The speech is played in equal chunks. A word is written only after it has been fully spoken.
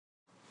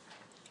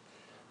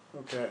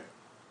Okay.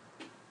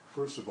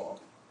 First of all,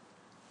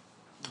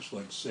 I'd just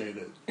like to say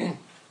that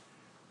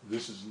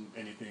this isn't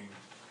anything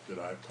that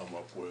I've come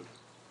up with.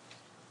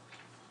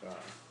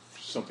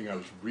 Something I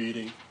was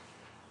reading,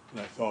 and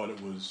I thought it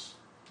was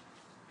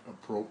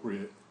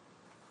appropriate,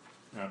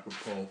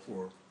 apropos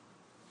for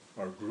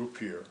our group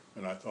here,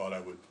 and I thought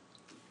I would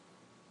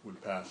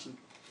pass it.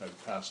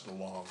 I'd pass it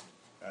along,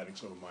 adding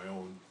some of my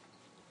own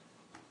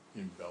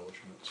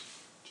embellishments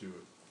to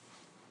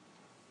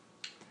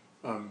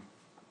it.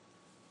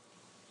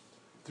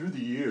 Through the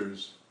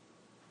years,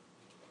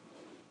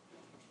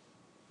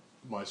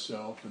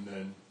 myself, and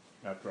then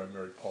after I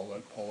married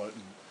Paulette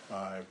and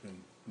I have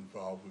been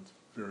involved with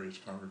various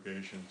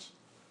congregations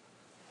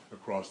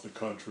across the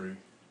country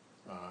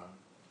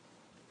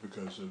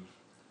because of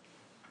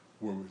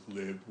where we've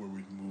lived, where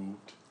we've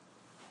moved,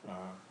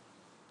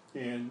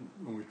 and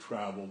when we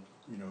traveled,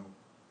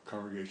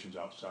 congregations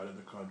outside of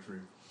the country,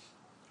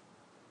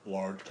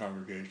 large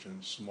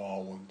congregations,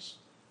 small ones.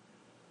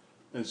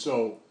 And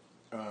so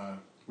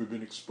we've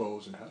been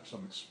exposed and have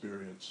some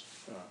experience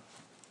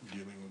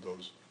dealing with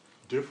those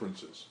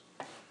differences.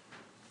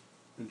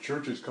 And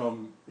churches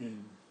come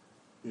in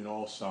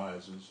all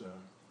sizes.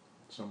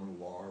 Some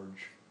are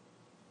large,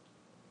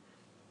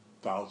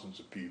 thousands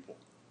of people.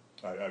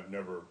 I've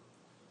never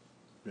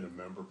been a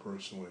member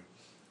personally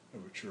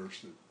of a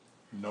church that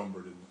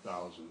numbered in the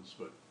thousands,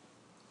 but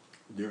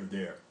they're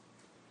there,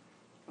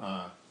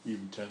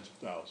 even tens of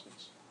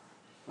thousands.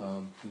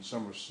 And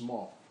some are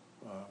small.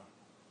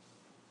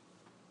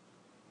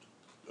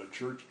 A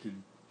church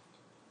could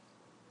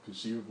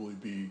conceivably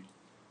be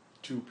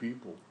two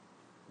people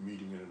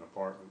meeting in an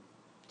apartment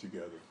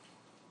together.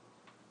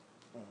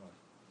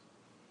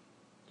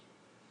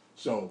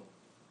 So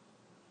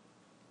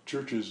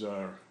churches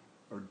are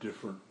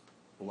different,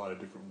 a lot of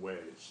different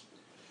ways.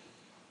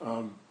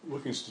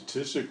 Looking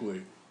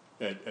statistically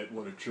at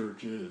what a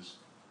church is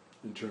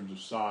in terms of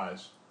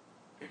size,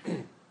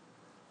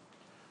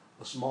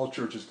 a small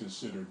church is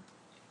considered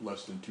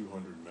less than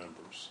 200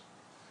 members.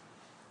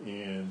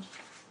 And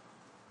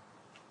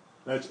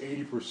that's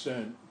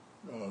 80%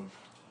 of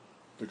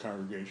the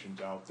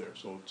congregations out there,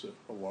 so it's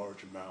a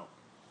large amount.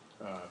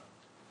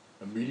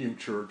 A medium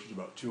church is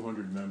about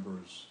 200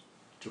 members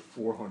to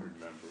 400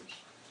 members,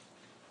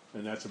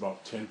 and that's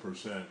about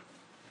 10%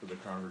 of the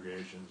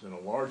congregations. And a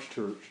large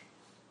church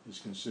is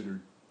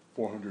considered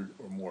 400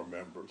 or more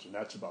members, and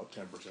that's about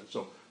 10%.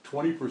 So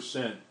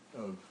 20%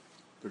 of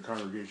the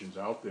congregations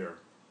out there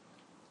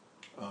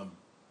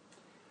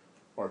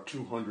are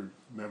 200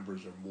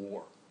 members or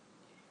more,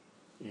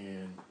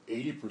 and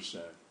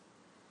 80%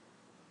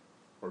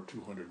 are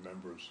 200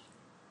 members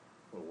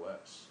or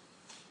less.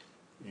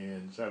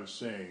 And as I was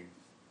saying,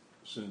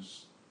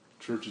 since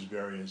churches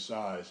vary in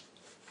size,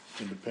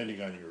 and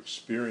depending on your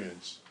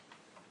experience,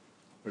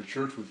 a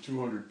church with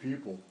 200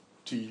 people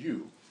to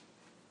you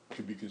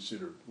could be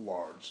considered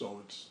large.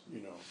 So it's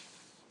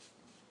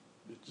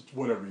it's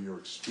whatever your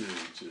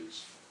experience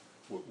is,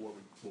 what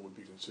would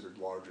be considered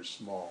large or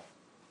small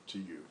to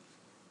you.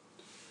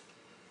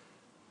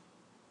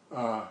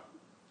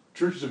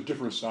 Churches of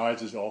different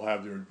sizes all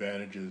have their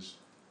advantages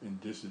and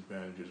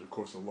disadvantages. Of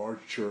course, a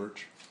large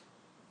church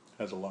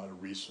has a lot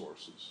of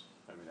resources.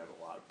 They have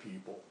a lot of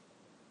people.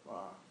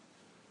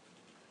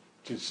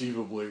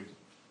 Conceivably,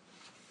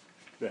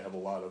 they have a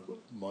lot of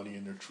money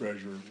in their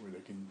treasury where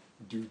they can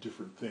do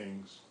different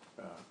things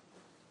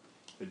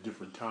at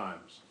different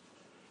times.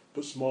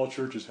 But small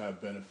churches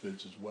have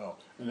benefits as well.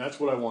 And that's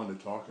what I wanted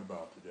to talk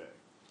about today.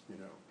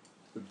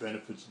 The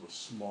benefits of a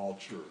small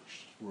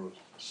church. We're a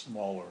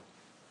smaller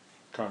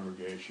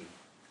congregation.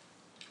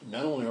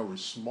 Not only are we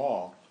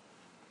small,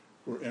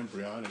 we're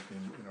embryonic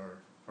in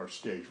our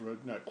stage. We're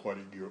not quite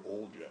a year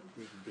old yet.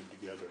 We've been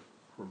together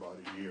for about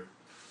a year.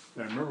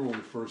 And I remember when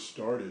we first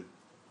started,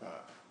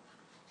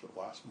 the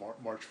last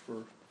March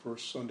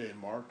first Sunday in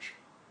March,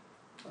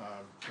 there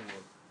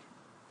were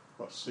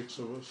about 6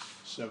 of us,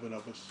 7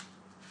 of us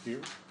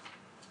here.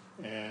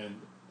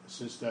 And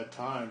since that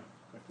time,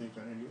 I think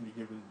on any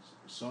given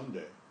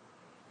Sunday,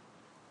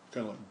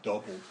 kind of like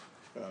doubled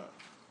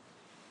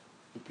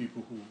the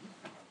people who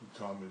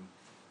come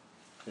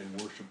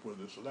and worship with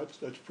us. So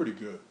that's pretty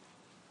good,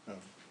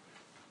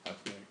 I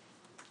think.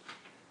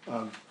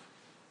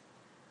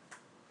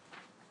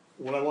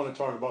 What I want to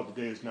talk about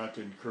today is not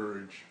to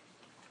encourage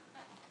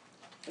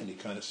any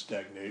kind of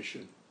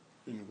stagnation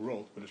in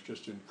growth, but it's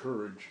just to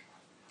encourage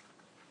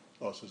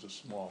us as a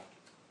small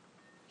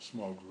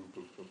group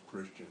of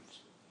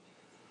Christians.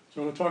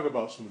 So I'm going to talk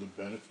about some of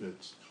the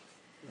benefits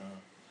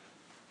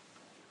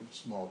of a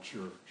small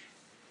church.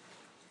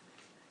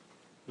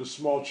 The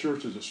small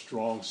church is a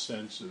strong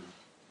sense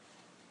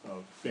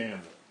of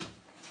family.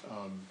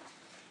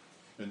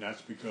 And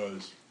that's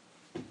because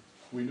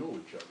we know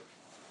each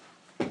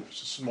other.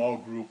 It's a small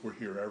group. We're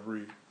here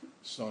every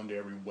Sunday,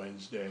 every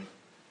Wednesday.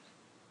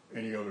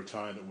 Any other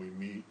time that we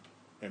meet,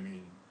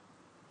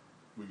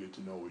 we get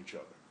to know each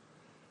other.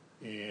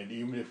 And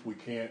even if we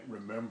can't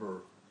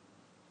remember,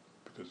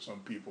 because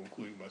some people,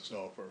 including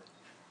myself, are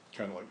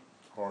kind of like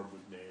hard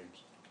with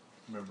names,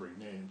 remembering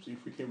names.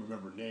 If we can't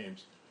remember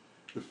names,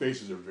 the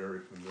faces are very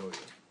familiar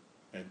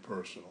and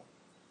personal,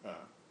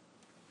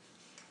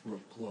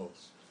 real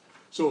close.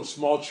 So a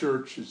small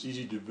church is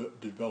easy to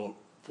develop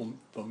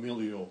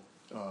familial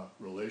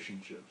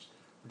relationships,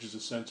 which is a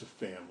sense of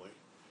family,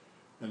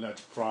 and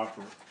that's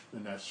proper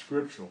and that's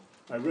scriptural.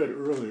 I read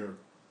earlier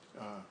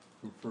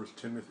from 1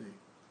 Timothy,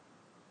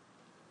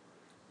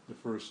 the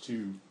first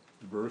two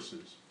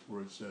verses,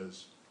 where it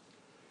says,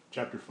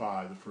 chapter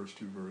 5, the first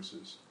two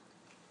verses,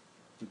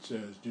 it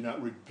says, "Do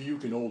not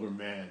rebuke an older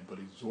man, but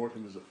exhort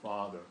him as a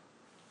father,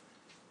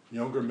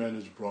 younger men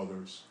as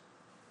brothers,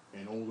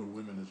 and older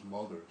women as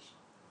mothers,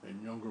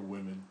 and younger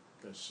women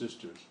as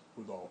sisters,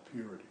 with all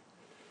purity."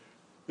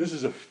 This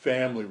is a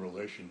family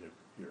relationship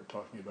here,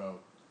 talking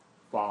about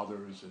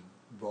fathers and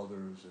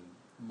brothers and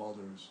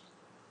mothers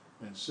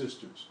and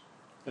sisters.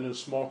 And in a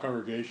small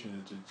congregation,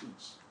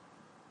 it's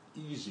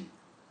easy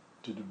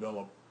to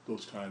develop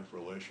those kind of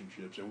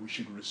relationships, and we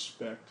should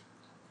respect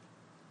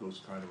those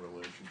kind of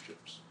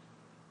relationships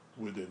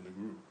within the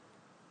group.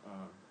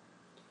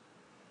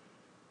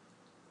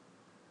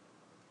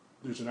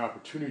 There's an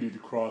opportunity to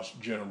cross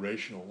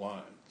generational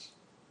lines.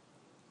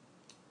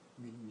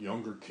 I mean,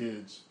 younger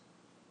kids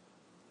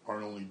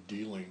aren't only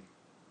dealing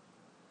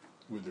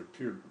with their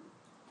peer group,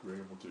 they're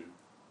able to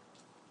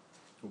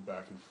go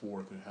back and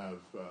forth and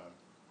have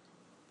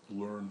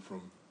learn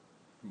from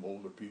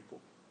older people.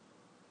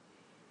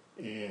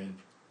 And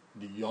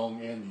the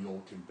young and the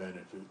old can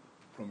benefit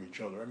from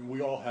each other. I mean,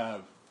 we all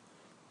have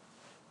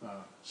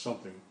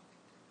something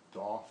to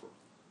offer.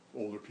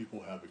 Older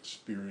people have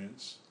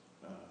experience,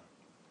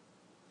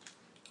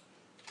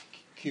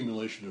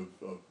 accumulation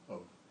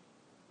of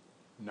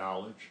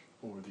knowledge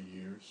over the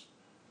years.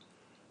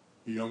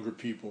 The younger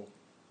people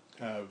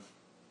have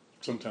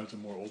sometimes a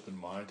more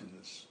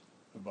open-mindedness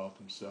about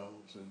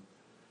themselves and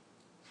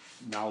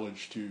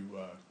knowledge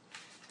to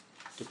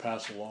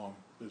pass along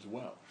as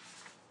well.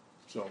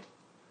 So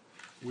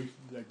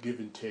that give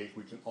and take,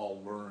 we can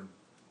all learn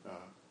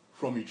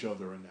from each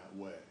other in that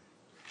way.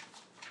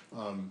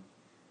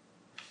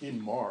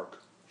 In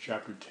Mark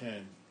chapter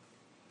 10,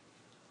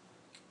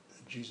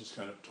 Jesus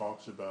kind of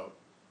talks about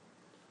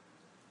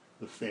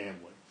the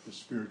family, the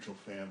spiritual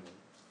family.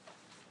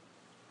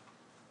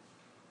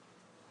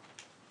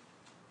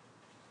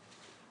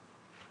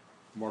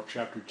 Mark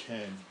chapter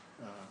 10,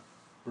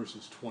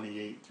 verses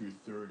 28 through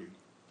 30.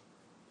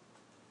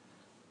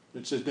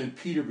 It says, "Then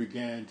Peter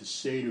began to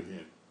say to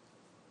him,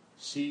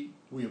 'See,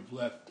 we have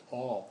left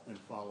all and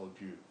followed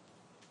you.'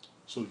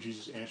 So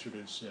Jesus answered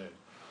and said,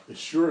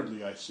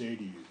 'Assuredly I say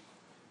to you,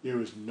 there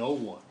is no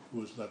one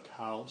who has left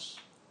house,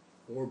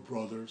 or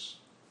brothers,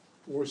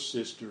 or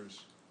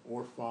sisters,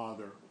 or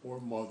father,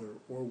 or mother,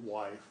 or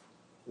wife,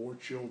 or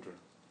children,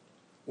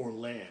 or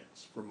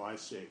lands for my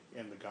sake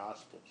and the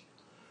gospel's,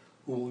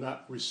 who will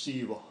not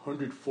receive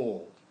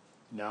 100-fold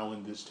now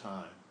in this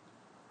time,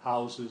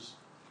 houses,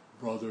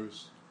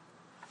 brothers,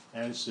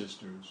 and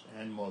sisters,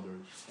 and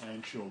mothers,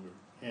 and children,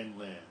 and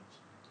lands,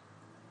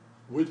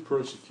 with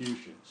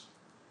persecutions,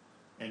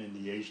 and in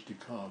the age to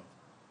come,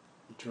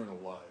 eternal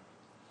life.'"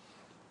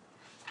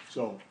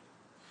 So,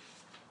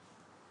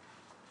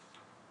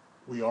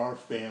 we are a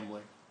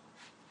family.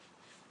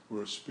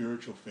 We're a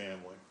spiritual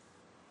family.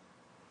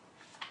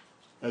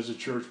 As a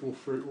church, we'll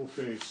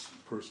face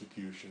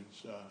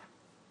persecutions.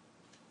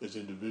 As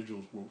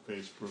individuals, we'll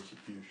face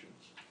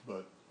persecutions.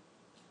 But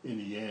in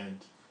the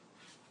end,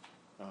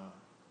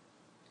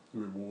 the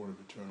reward of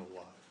eternal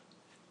life.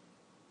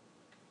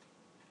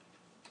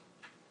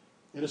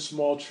 In a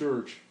small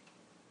church,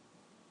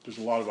 there's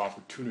a lot of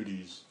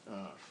opportunities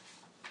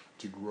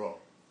to grow.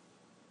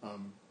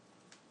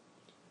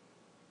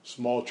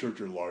 Small church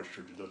or large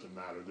church, it doesn't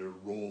matter. There are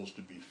roles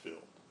to be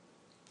filled.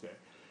 Okay?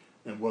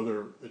 And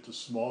whether it's a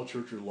small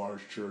church or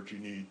large church,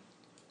 if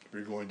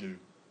you're going to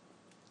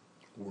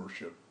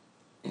worship,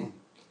 you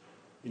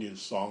need a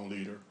song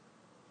leader.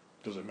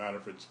 Doesn't matter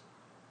if it's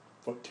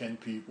 10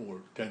 people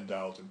or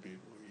 10,000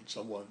 people. You need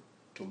someone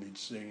to lead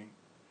singing.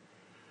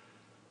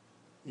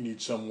 You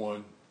need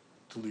someone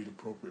to lead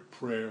appropriate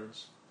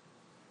prayers.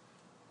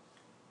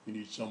 You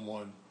need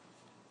someone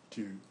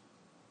to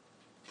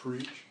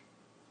preach.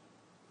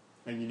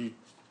 And you need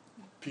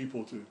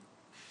people to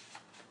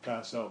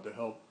pass out the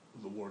help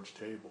of the Lord's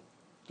table.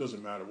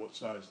 Doesn't matter what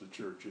size the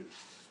church is.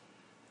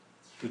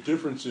 The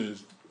difference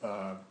is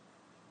the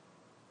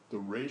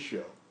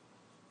ratio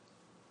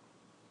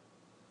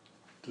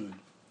to the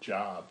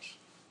jobs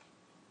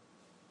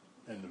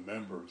and the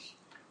members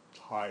is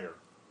higher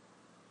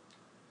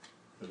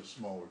at a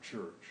smaller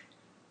church,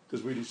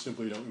 because we just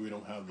simply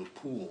don't have the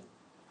pool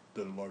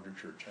that a larger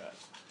church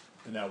has,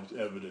 and that was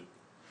evident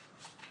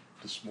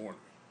this morning.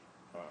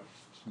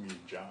 It's me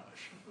and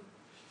Josh,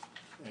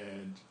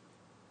 and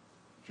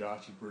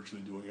Josh is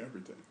virtually doing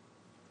everything,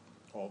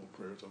 all the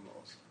prayers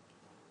almost.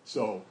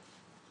 So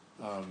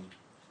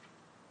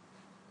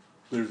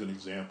there's an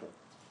example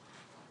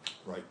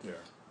right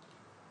there.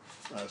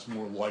 It's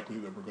more likely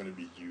that we're going to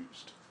be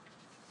used.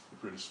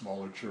 If we're in a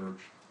smaller church,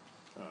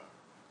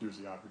 there's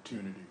the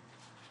opportunity.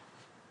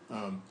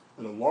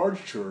 In a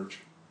large church,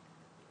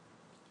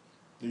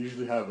 they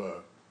usually have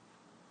a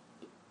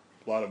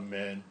lot of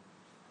men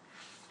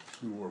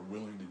who are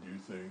willing to do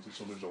things, and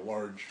so there's a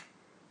large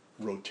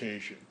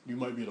rotation. You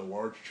might be at a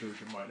large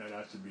church and might not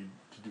ask to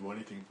do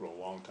anything for a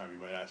long time. You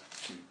might ask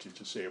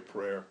to say a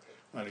prayer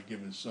on a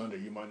given Sunday.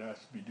 You might not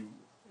ask to do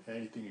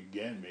anything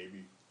again,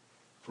 maybe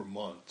for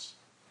months.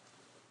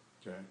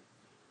 Okay,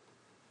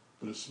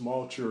 but a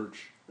small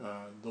church,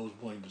 those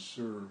willing to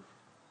serve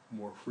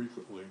more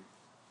frequently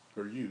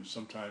are used.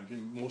 Sometimes,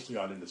 mostly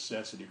out of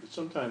necessity, but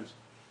sometimes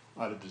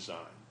out of design.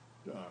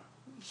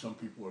 Some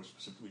people are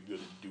specifically good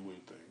at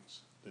doing things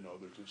than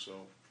others, and so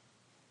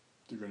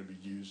they're going to be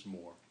used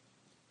more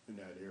in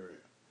that area.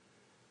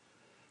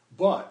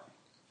 But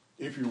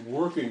if you're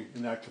working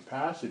in that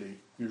capacity,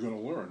 you're going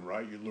to learn,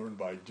 right? You learn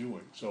by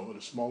doing. So at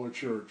a smaller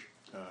church,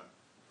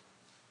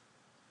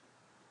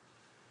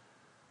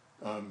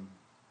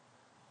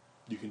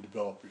 you can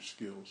develop your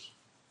skills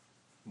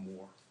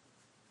more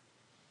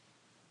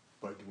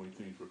by doing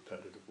things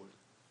repetitively.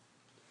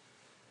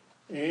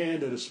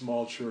 And at a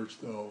small church,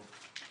 though,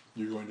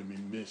 you're going to be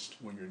missed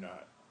when you're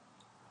not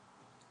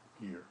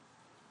here.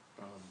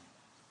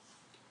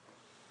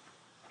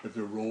 If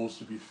there are roles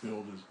to be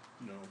filled as,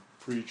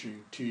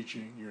 preaching,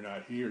 teaching, you're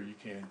not here, you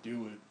can't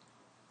do it.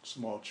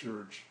 Small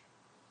church,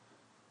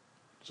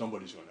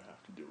 somebody's going to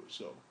have to do it.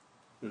 So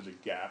there's a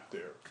gap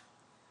there.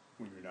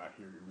 When you're not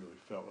here, you really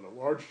felt. In a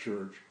large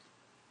church,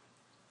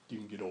 you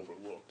can get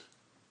overlooked.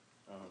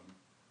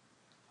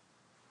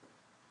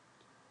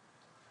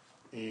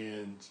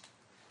 And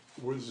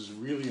where this is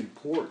really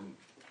important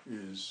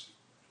is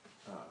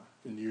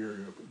in the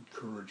area of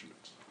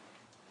encouragement.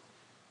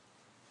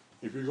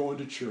 If you're going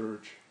to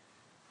church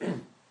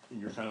and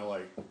you're kind of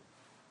like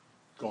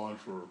gone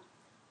for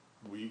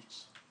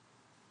weeks,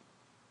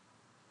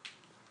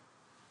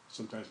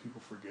 sometimes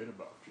people forget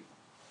about you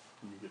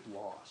and you get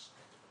lost.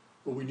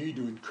 But we need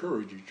to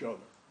encourage each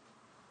other.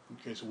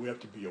 Okay, so we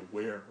have to be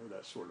aware of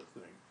that sort of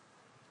thing.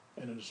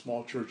 And in a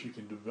small church, you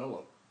can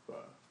develop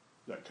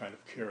that kind of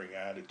caring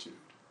attitude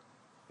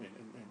and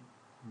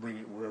bring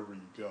it wherever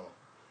you go.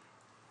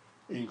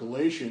 In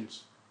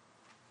Galatians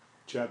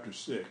chapter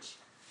 6,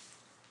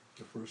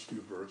 the first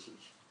few verses,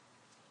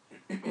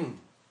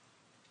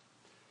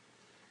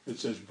 it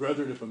says,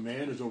 "Brethren, if a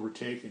man is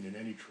overtaken in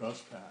any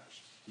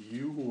trespass,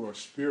 you who are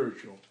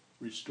spiritual,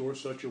 restore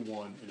such a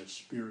one in a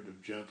spirit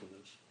of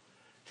gentleness,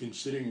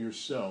 considering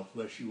yourself,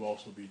 lest you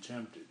also be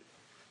tempted.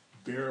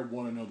 Bear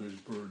one another's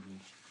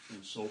burdens,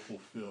 and so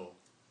fulfill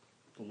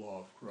the law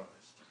of Christ."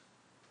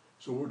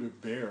 So we're to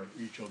bear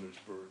each other's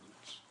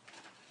burdens.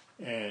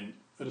 And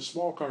at a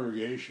small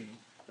congregation,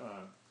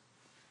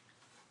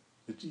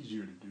 it's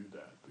easier to do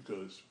that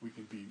because we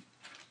can be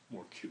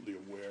more acutely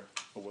aware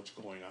of what's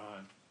going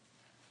on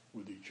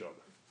with each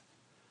other.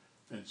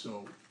 And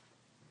so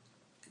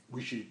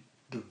we should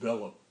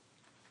develop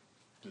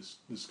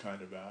this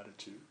kind of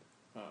attitude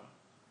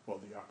while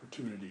the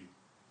opportunity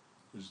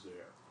is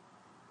there.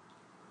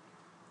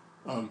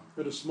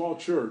 At a small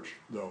church,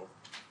 though,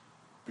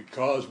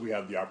 because we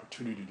have the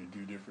opportunity to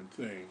do different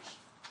things,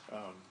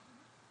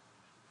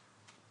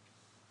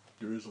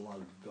 there is a lot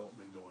of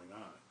development going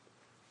on.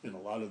 And a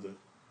lot of the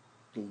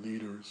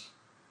leaders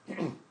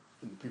and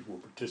the people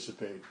who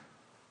participate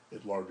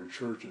at larger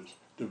churches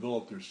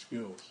develop their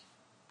skills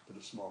at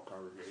a small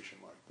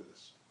congregation like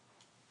this.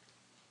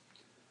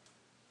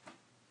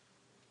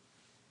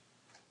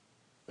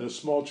 At a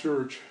small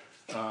church,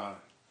 there are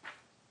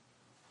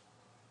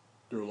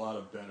a lot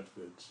of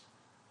benefits,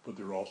 but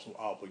there are also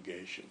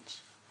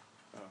obligations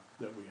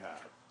that we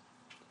have.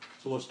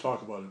 So let's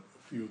talk about a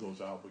few of those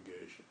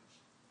obligations.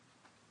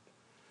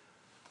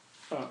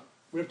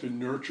 We have to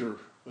nurture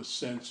a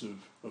sense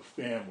of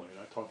family, and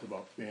I talked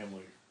about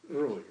family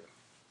earlier.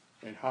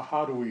 And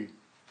how do we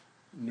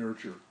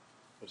nurture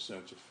a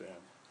sense of family?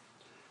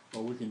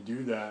 Well, we can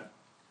do that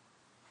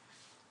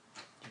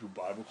through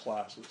Bible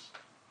classes,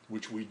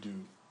 which we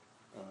do.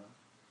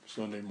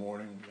 Sunday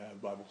morning, we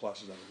have Bible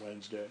classes on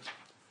Wednesday.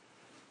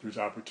 There's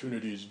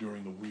opportunities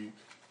during the week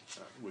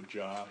with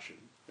Josh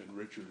and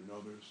Richard and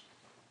others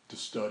to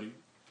study.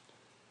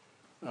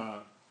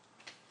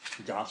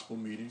 Gospel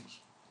meetings.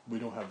 We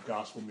don't have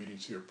gospel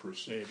meetings here per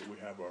se, but we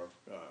have our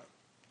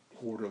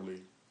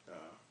quarterly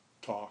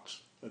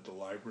talks at the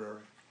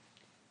library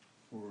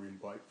where we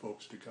invite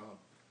folks to come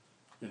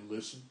and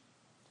listen.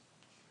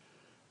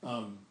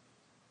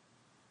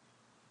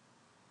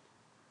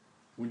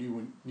 We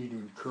need to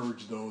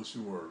encourage those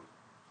who are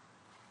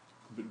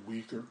a bit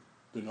weaker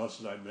than us,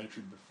 as I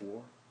mentioned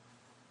before.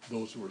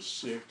 Those who are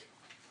sick,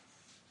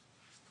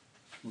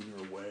 when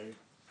they're away,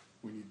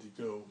 we need to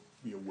go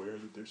be aware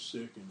that they're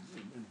sick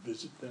and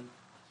visit them,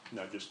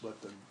 not just let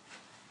them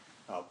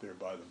out there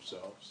by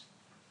themselves.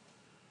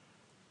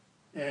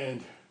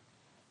 And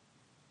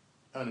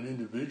on an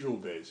individual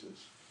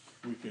basis,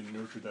 we can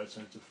nurture that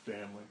sense of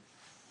family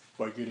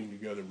by getting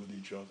together with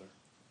each other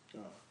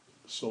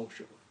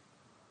socially.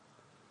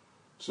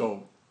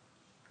 So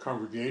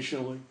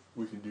congregationally,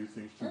 we can do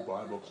things through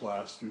Bible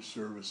class, through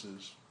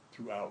services,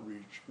 through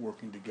outreach,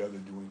 working together,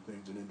 doing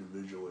things, and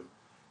individually,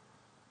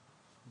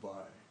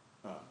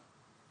 by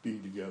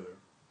being together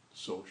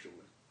socially.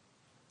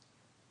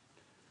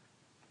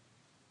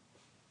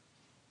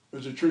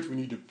 As a church, we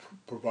need to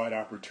provide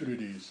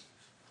opportunities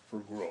for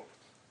growth.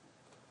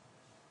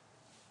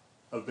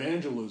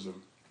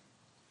 Evangelism,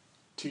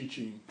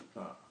 teaching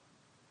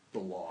the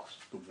lost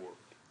the word.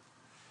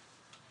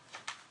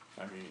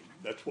 I mean,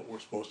 that's what we're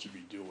supposed to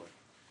be doing.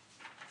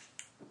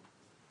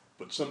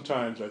 But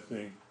sometimes I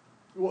think,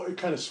 well, it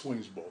kind of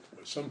swings both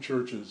ways. Some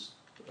churches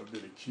have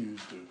been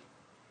accused of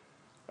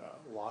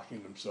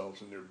locking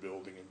themselves in their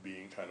building and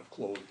being kind of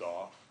closed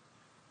off.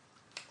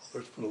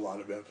 Others put a lot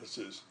of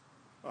emphasis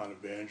on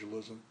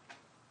evangelism,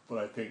 but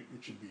I think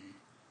it should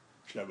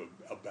have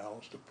a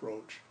balanced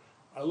approach.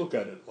 I look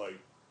at it like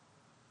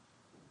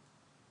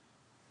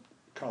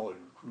college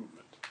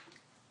recruitment.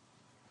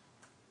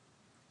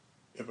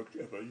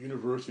 If a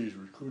university is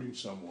recruiting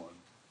someone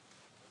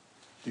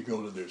to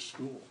go to their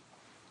school,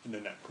 and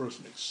then that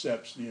person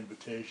accepts the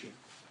invitation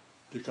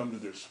to come to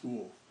their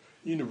school,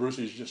 the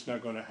university is just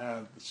not going to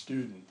have the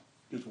student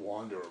just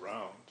wander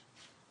around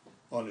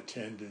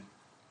unattended.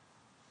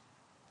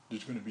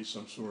 There's going to be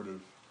some sort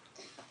of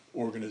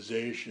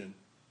organization.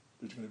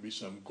 There's going to be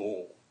some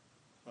goal.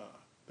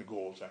 The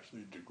goal is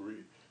actually a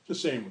degree. It's the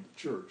same with the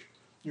church.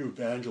 You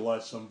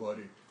evangelize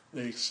somebody,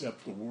 they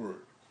accept the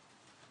word.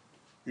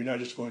 You're not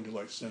just going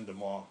to send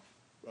them off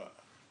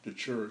to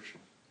church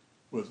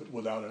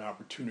without an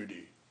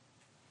opportunity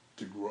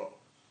to grow.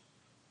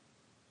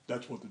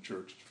 That's what the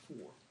church is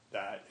for.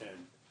 That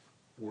and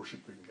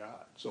worshiping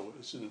God. So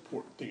it's an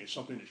important thing. It's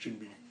something that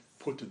shouldn't be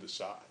put to the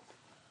side.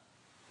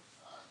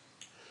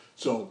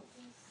 So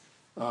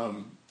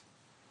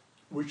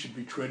we should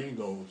be training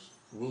those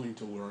willing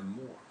to learn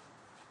more.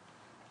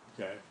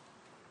 Okay?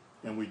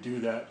 And we can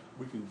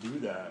do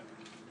that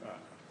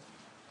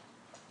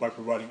by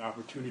providing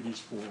opportunities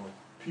for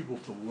people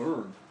to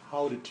learn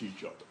how to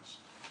teach others.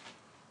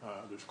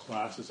 There's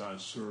classes on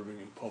serving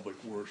in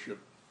public worship,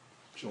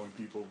 showing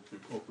people the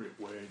appropriate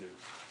way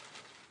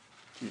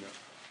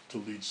to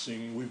lead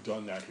singing. We've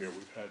done that here.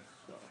 We've had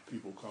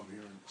people come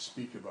here and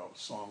speak about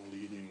song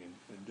leading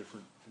and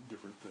different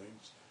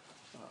things.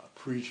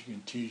 Preaching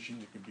and teaching,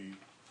 there can be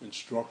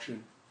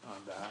instruction on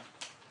that.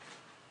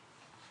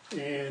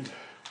 And,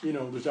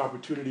 there's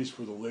opportunities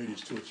for the ladies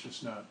too. It's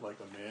just not like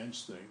a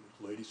man's thing.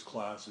 There's ladies'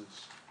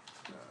 classes,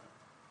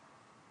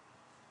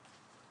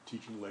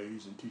 teaching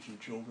ladies and teaching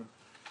children.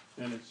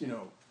 And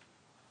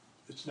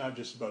it's not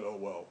just about, oh,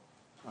 well,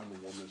 I'm a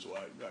woman, so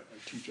I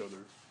teach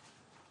other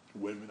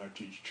women, I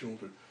teach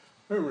children.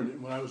 I remember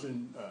when I was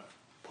in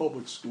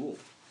public school,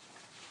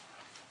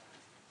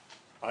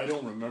 I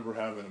don't remember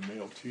having a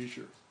male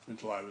teacher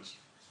until I was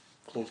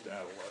close to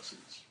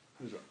adolescence.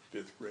 It was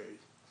fifth grade,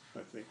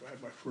 I think. I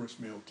had my first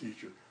male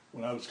teacher.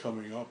 When I was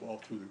coming up, all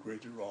through the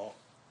grades, they were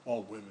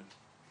all women.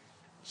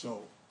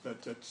 So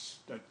that's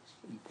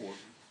important.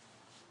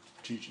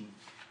 Teaching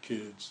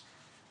kids,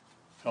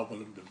 helping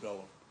them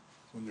develop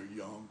when they're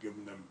young,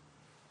 giving them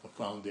a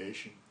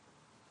foundation.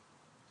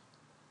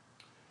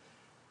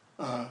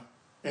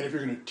 And if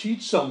you're going to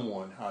teach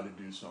someone how to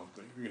do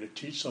something, if you're going to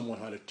teach someone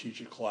how to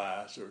teach a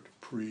class or to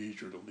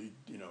preach or to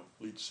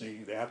lead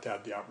singing, they have to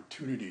have the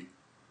opportunity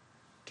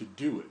to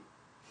do it.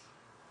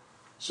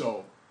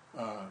 So,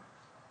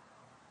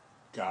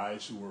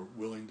 guys who are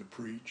willing to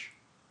preach,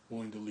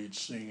 willing to lead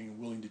singing,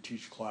 willing to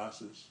teach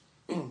classes,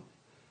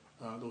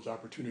 those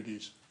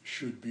opportunities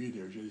should be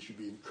there. They should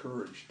be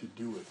encouraged to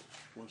do it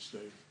once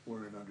they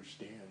learn and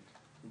understand,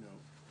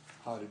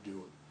 how to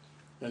do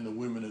it. And the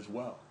women as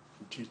well.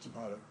 We teach them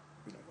how to,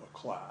 a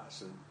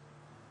class and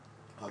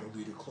how to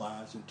lead a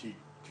class and teach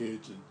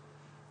kids and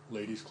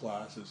ladies'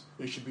 classes.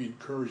 They should be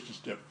encouraged to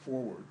step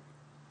forward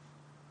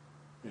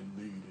and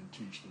lead and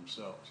teach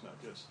themselves, not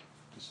just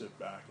to sit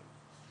back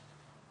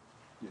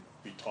and,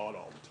 be taught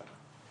all the time.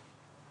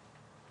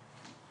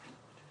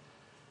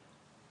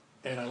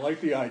 And I like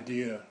the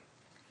idea,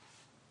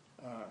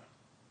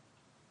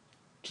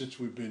 since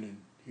we've been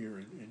here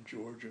in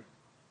Georgia,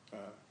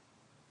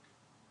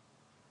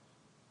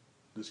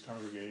 this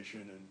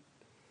congregation and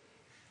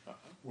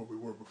where we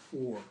were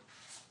before,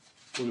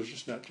 where there's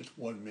just not just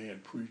one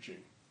man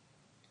preaching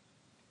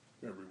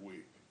every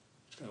week.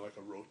 It's kind of like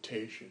a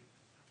rotation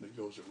that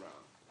goes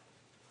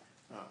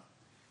around.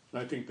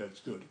 And I think that's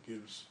good. It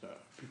gives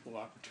people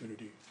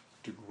opportunity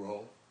to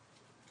grow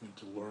and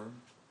to learn,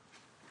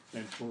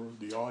 and for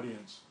the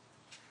audience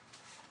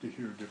to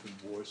hear different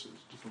voices,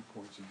 different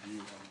points of view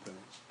on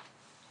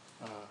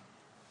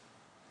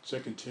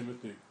things. 2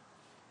 Timothy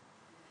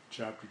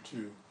chapter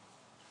 2,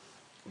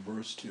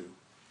 verse 2.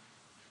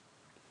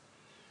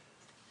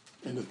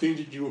 And the things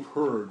that you have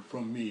heard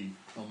from me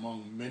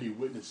among many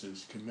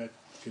witnesses,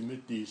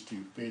 commit these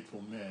to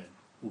faithful men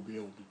who will be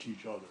able to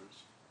teach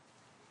others.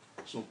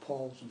 So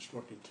Paul's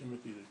instructing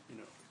Timothy that,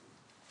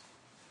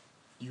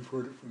 you've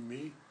heard it from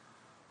me,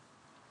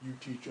 you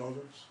teach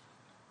others,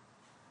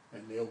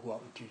 and they'll go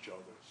out and teach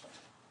others.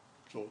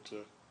 So it's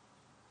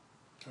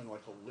kind of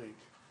like a link.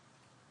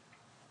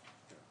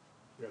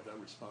 We have that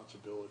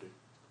responsibility.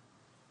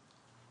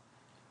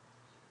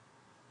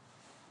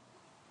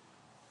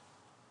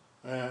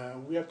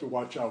 We have to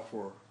watch out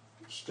for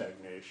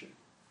stagnation.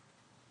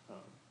 Um,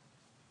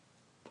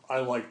 I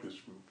like this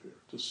group here.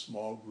 It's a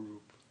small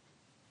group.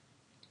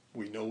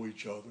 We know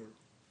each other.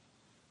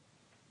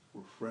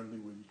 We're friendly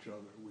with each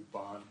other. We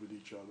bond with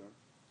each other.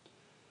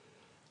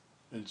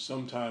 And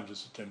sometimes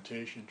it's a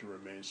temptation to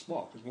remain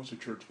small, because once a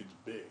church gets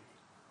big,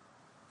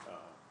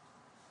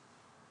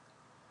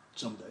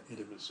 some of that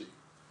intimacy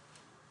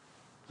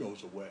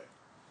goes away.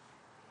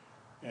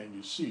 And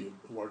you see it,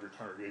 larger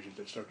congregations,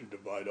 they start to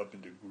divide up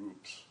into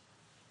groups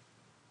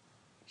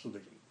so they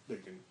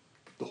can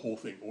get the whole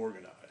thing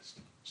organized,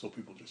 so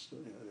people just, they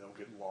don't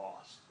get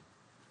lost.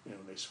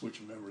 They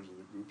switch members of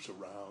the groups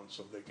around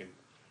so they can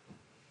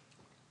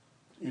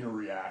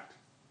interact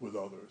with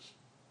others,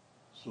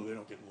 so they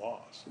don't get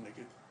lost, and they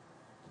get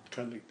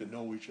kind of get to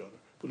know each other.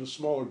 But in a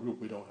smaller group,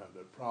 we don't have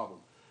that problem.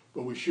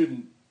 But we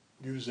shouldn't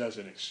use as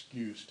an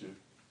excuse to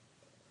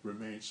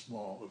remain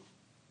small. If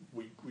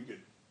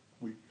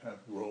we have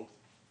growth,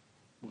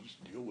 we'll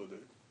just deal with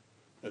it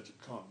as it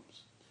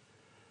comes.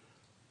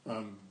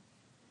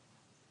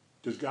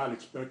 Does God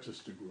expect us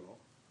to grow?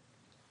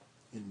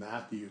 In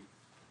Matthew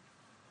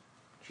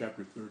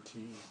chapter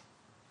 13,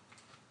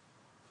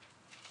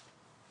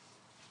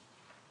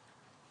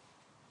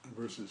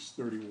 verses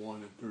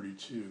 31 and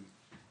 32,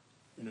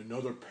 in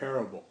another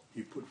parable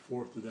he put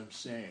forth to them,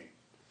 saying,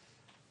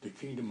 the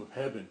kingdom of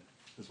heaven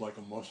is like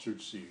a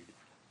mustard seed,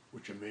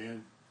 which a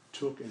man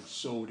took and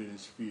sowed in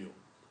his field,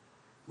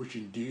 which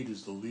indeed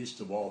is the least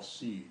of all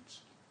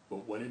seeds,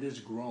 but when it is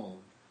grown,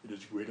 it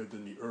is greater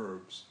than the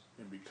herbs,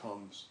 and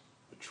becomes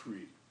a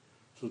tree,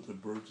 so that the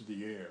birds of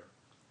the air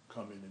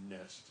come in and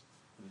nest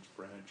in its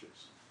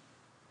branches.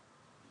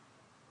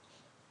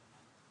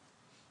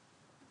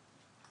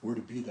 We're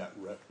to be that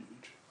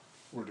refuge.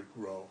 We're to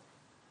grow.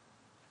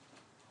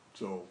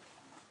 So,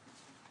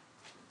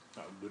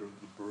 literally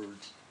the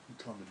birds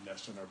come and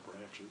nest in our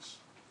branches.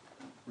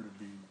 We're to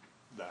be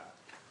that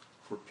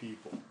for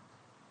people.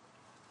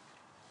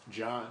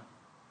 John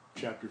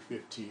chapter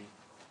 15,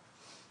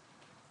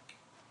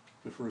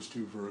 the first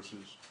two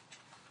verses.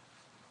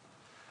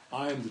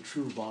 I am the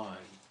true vine,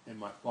 and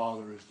my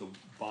Father is the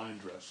vine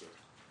dresser.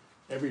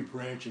 Every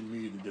branch in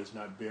me that does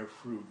not bear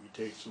fruit, he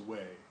takes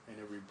away, and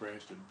every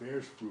branch that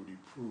bears fruit, he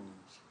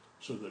prunes,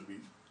 so that we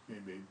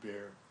may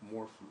bear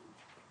more fruit.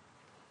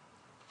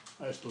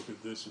 I just look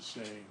at this as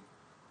saying,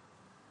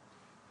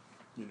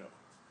 you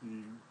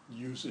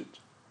use it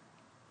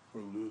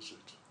or lose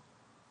it.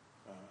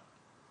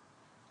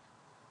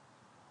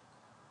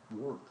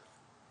 Work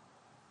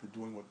at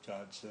doing what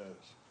God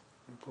says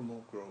and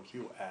promote growth.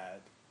 He'll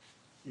add.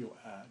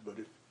 But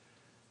if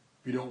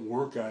you don't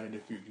work at it,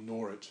 if you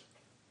ignore it,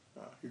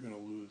 you're going to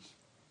lose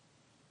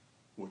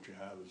what you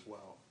have as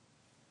well.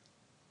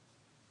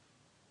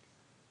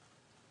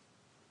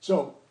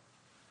 So,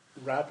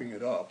 wrapping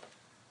it up,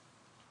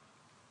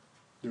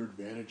 there are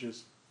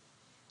advantages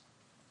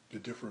to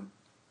different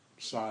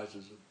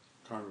sizes of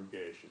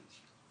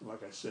congregations.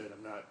 Like I said,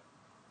 I'm not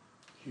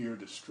here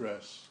to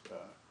stress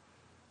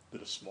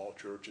that a small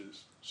church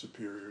is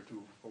superior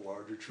to a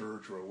larger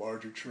church, or a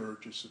larger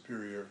church is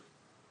superior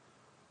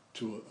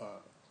to a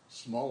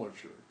smaller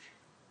church.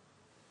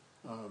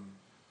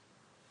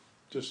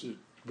 Just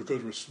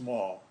because we're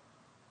small,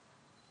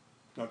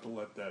 not to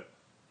let that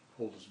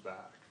hold us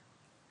back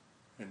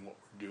in what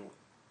we're doing.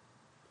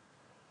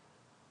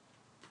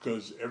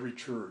 Because every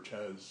church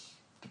has,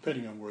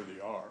 depending on where they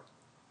are,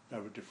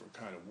 have a different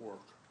kind of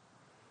work.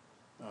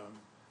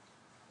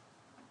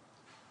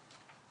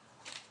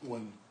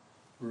 When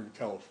we were in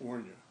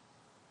California,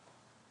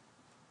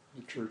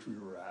 the church we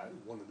were at,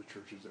 one of the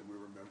churches that we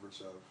were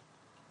members of,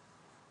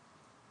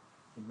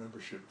 the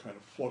membership kind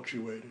of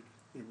fluctuated.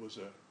 It was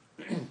a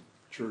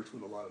church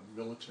with a lot of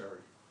military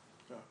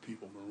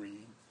people,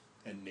 Marine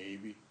and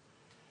Navy,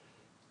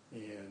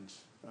 and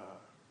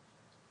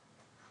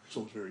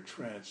so it was very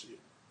transient.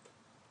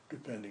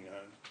 Depending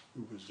on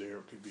who was there,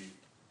 it could be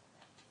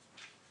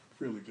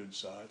fairly good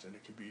size, and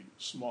it could be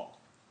small,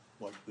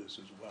 like this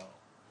as well.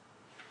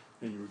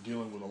 And you were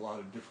dealing with a lot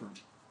of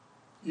different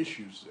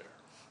issues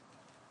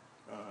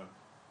there.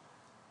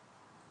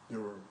 There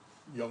were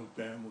young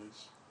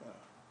families.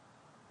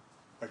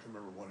 I can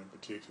remember one in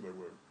particular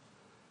where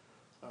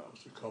it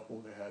was a couple.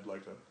 They had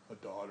like a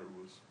daughter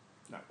who was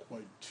not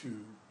quite 2,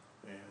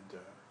 and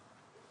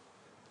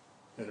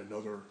had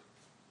another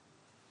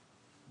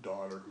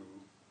daughter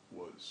who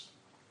was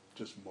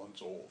just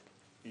months old.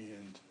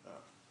 And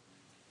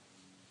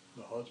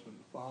the husband,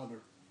 the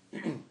father,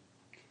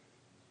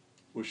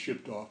 was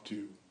shipped off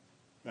to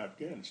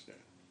Afghanistan.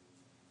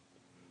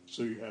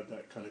 So you have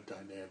that kind of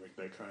dynamic,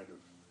 that kind of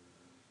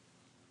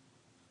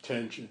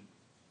tension,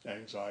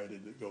 anxiety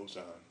that goes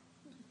on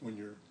when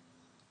you're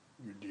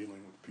dealing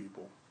with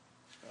people.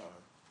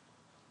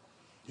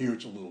 Here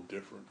it's a little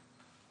different.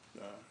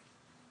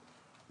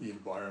 The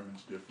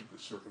environment's different, the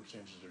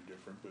circumstances are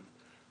different, but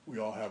we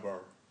all have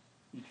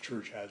each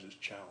church has its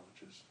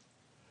challenges.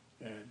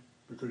 And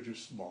because you're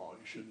small,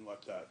 you shouldn't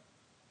let that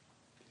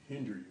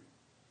hinder you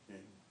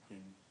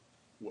in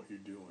what you're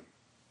doing.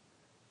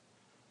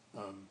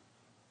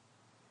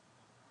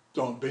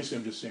 So basically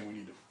I'm just saying we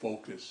need to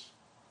focus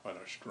on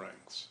our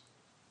strengths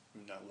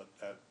and not let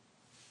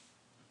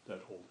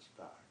that hold us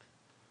back.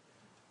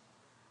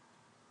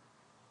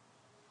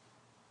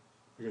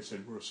 Like I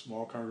said, we're a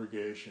small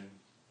congregation.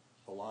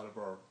 A lot of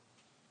our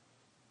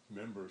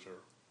members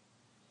are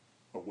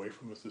away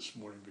from us this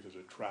morning because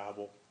of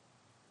travel,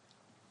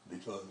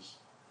 because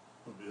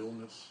of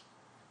illness.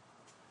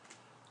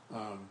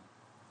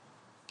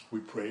 We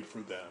prayed for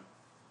them.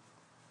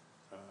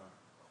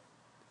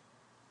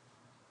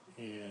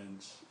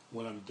 And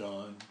when I'm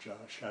done,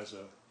 Josh has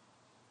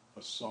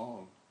a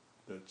song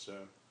that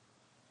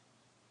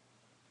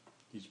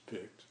he's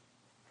picked.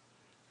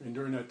 And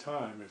during that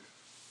time,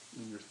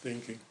 when you're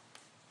thinking,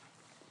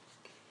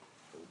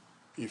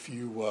 if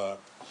you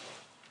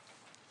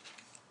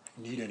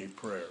need any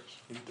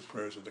prayers, you need the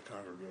prayers of the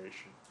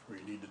congregation, or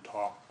you need to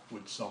talk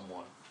with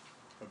someone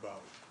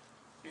about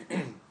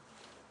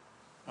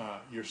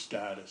your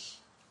status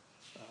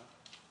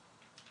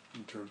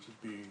in terms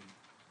of being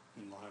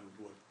in line with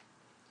what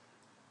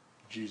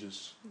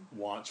Jesus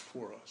wants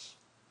for us,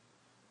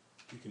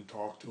 you can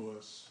talk to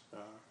us,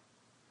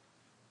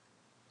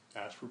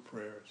 ask for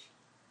prayers,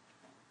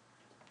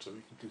 so we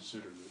can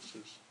consider this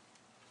as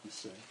you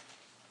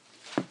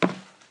sing.